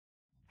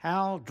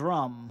How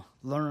Drum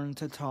Learned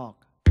to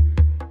Talk.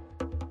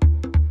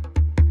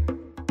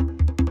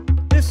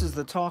 This is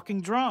the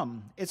talking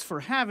drum. It's for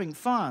having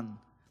fun.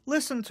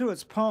 Listen to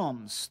its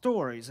poems,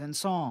 stories, and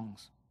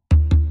songs.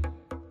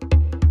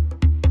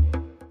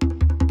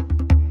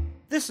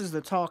 This is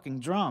the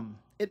talking drum.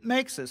 It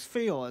makes us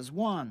feel as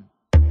one.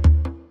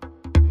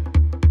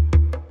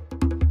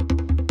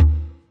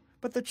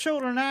 But the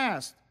children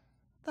asked,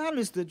 "That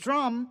is the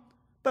drum,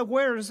 but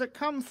where does it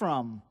come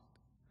from?"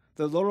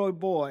 The little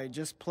boy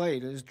just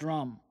played his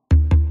drum.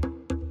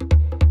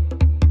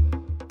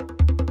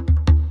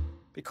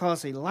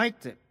 Because he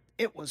liked it.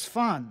 It was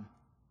fun.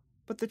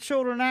 But the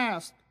children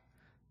asked,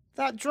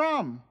 "That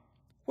drum,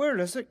 where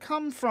does it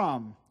come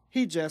from?"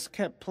 He just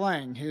kept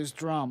playing his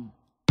drum.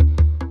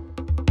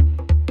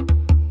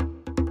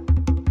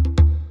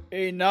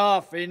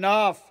 "Enough,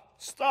 enough!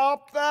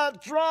 Stop that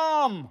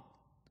drum!"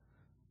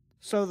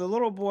 So the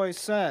little boy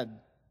said,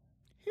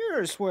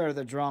 "Here's where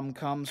the drum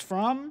comes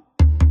from."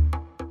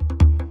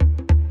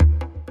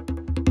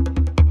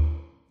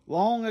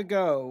 Long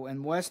ago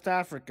in West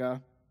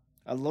Africa,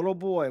 a little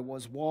boy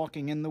was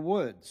walking in the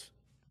woods.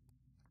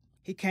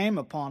 He came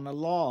upon a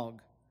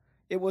log.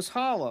 It was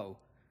hollow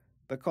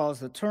because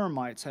the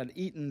termites had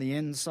eaten the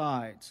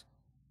insides.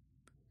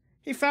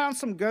 He found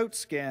some goat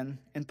skin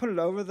and put it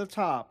over the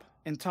top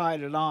and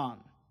tied it on.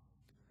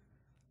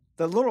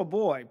 The little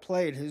boy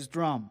played his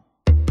drum.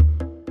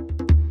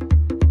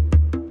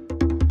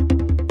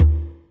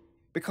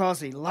 Because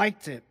he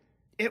liked it.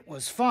 It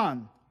was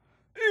fun.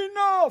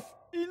 "Enough!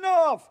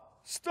 Enough!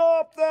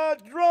 Stop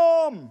that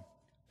drum!"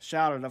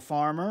 shouted a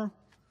farmer.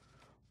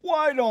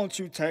 "Why don't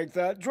you take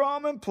that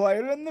drum and play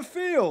it in the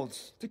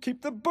fields to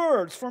keep the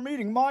birds from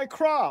eating my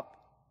crop?"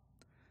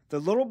 The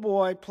little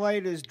boy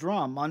played his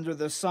drum under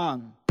the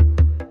sun.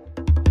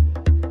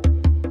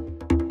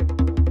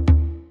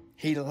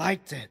 He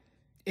liked it.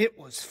 It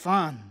was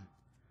fun.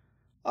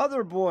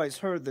 Other boys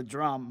heard the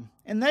drum,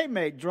 and they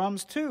made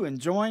drums too and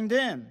joined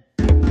in.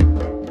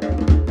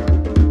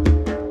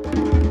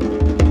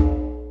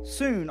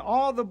 Soon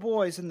all the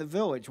boys in the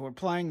village were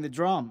playing the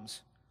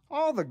drums.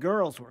 All the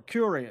girls were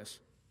curious.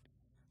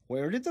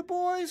 Where did the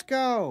boys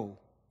go?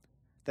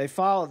 They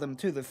followed them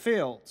to the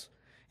fields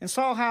and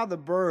saw how the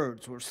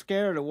birds were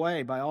scared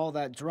away by all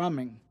that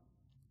drumming.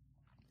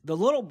 The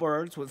little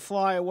birds would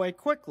fly away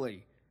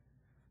quickly,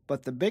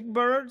 but the big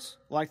birds,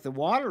 like the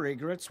water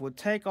egrets, would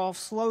take off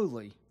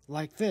slowly,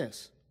 like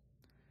this.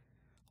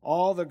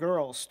 All the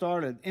girls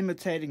started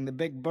imitating the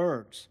big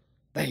birds.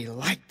 They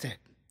liked it.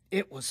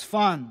 It was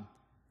fun.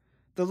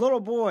 The little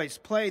boys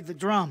played the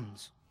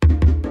drums.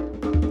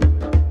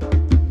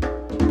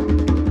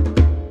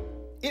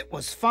 It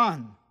was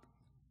fun.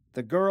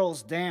 The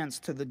girls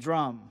danced to the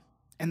drum,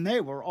 and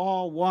they were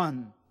all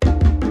one.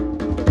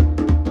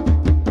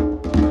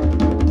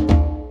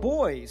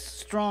 Boys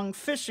strung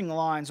fishing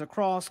lines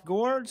across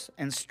gourds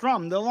and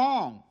strummed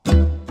along.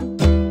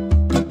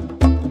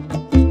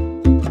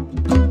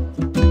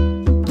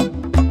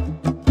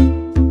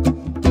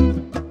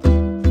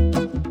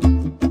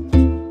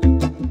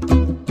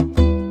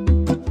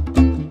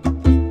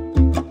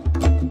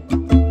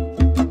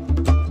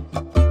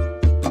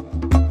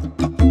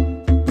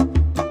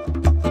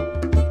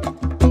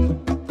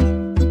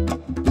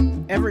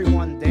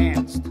 Everyone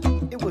danced.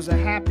 It was a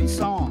happy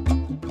song.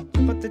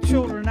 But the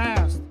children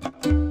asked,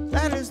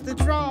 "That is the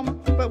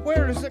drum, but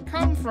where does it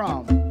come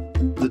from?"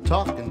 The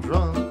talking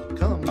drum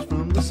comes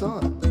from the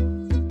sun.